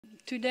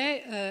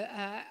today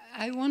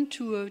I want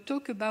to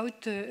talk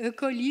about a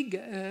colleague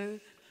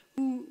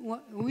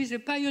who is a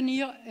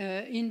pioneer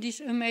in this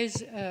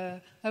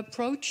AEMASE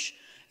approach.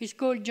 He's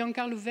called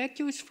Giancarlo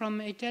Vecchio, he's from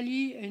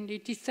Italy, and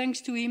it is thanks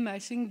to him, I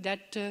think,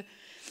 that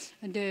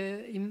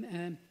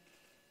the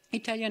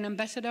Italian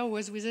ambassador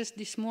was with us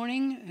this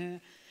morning.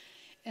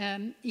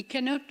 He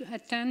cannot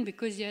attend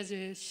because he has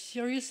a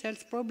serious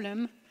health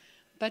problem,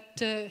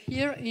 but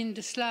here in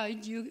the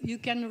slide you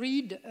can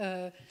read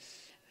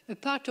a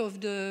part of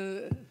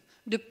the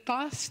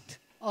past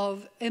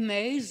of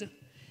AEMASE,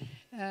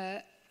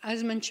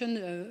 as mentioned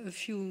a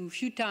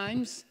few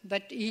times,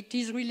 but it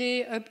is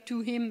really up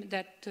to him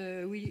that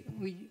we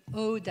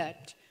owe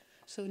that.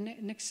 So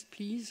next,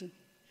 please.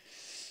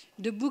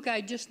 The book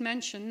I just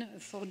mentioned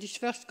for this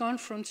first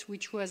conference,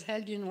 which was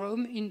held in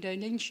Rome in the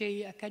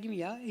MACCHI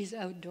Académie, is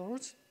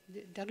outdoors.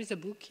 There is a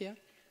book here.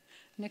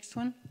 Next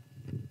one.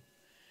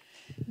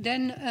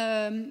 Then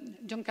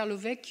Giancarlo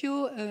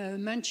Vecchio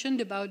mentioned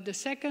about the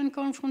second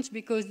conference,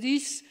 because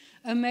this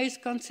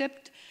AEMASE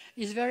concept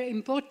is very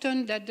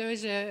important, that there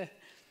is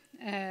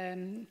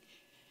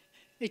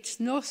it's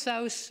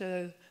North-South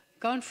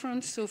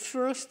conference. So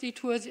first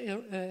it was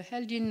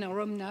held in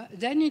Rome,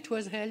 then it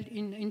was held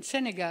in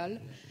Senegal,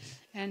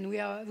 and we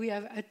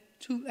have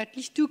at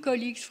least two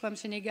colleagues from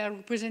Senegal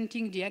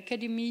representing the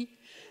Académie,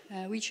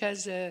 which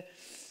has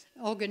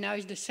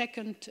organized the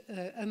second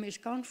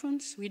AEMASE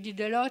conference. We did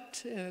a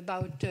lot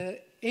about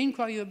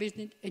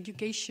inquiry-based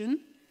education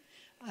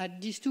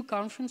at these two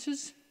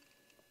conferences.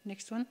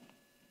 Next one.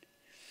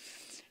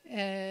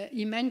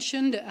 He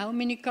mentioned how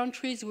many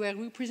countries were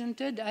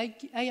represented. I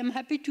am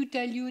happy to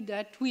tell you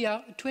that we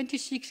are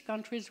 26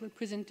 countries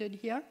represented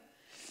here.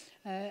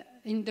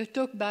 In the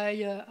talk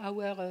by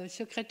our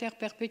Secrétaire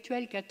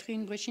Perpétuelle,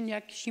 Catherine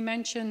Bréchignac, she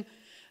mentioned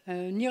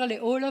nearly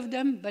all of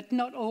them, but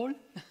not all.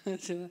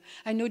 So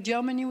I know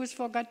Germany was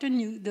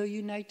forgotten, the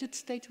United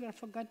States were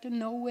forgotten,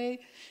 Norway.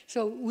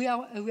 So we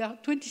are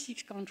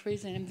 26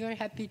 countries, and I'm very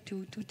happy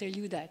to tell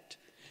you that.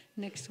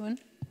 Next one.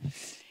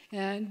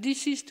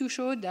 This is to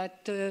show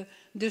that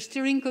the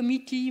steering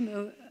committee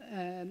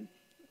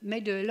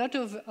made a lot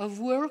of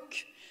work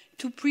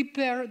to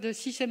prepare the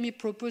CESAME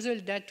proposal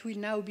that will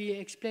now be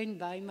explained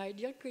by my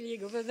dear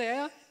colleague over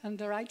there on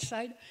the right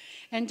side.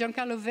 And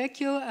Giancarlo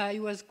Vecchio, I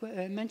was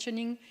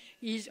mentioning,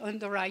 is on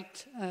the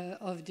right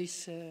of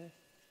this.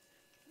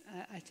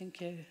 I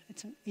think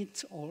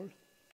it's all.